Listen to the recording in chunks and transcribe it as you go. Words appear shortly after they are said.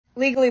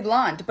Legally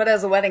Blonde, but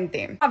as a wedding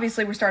theme.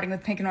 Obviously, we're starting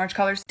with pink and orange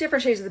colors,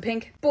 different shades of the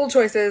pink, bold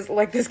choices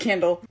like this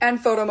candle,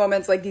 and photo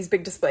moments like these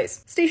big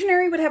displays.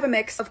 Stationery would have a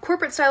mix of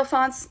corporate style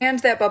fonts and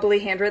that bubbly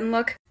handwritten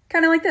look.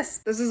 Kind of like this.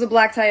 This is a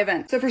black tie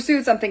event. So for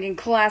suits, I'm thinking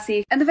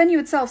classy, and the venue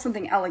itself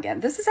something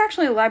elegant. This is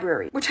actually a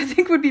library, which I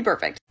think would be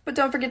perfect. But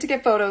don't forget to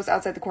get photos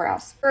outside the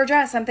courthouse. For a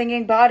dress, I'm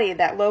thinking body,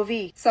 that low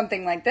V,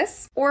 something like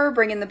this. Or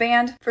bring in the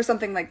band for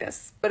something like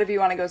this. But if you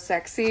want to go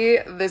sexy,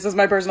 this is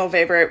my personal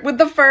favorite. With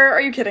the fur,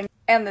 are you kidding?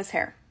 And this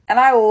hair. And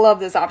I love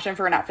this option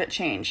for an outfit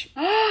change.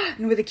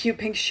 And with a cute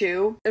pink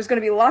shoe. There's gonna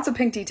be lots of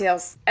pink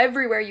details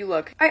everywhere you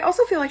look. I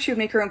also feel like she would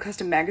make her own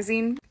custom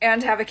magazine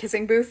and have a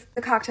kissing booth.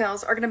 The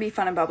cocktails are gonna be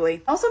fun and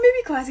bubbly. Also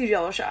maybe classy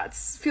jello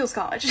shots. Feels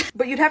college.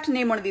 But you'd have to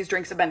name one of these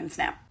drinks a Bend and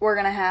Snap. We're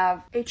gonna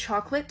have a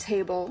chocolate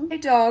table, a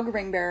dog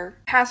ring bearer,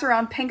 pass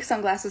around pink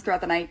sunglasses throughout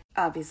the night,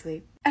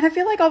 obviously. And I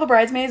feel like all the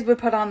bridesmaids would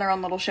put on their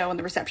own little show in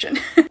the reception.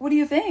 What do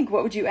you think?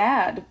 What would you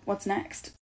add? What's next?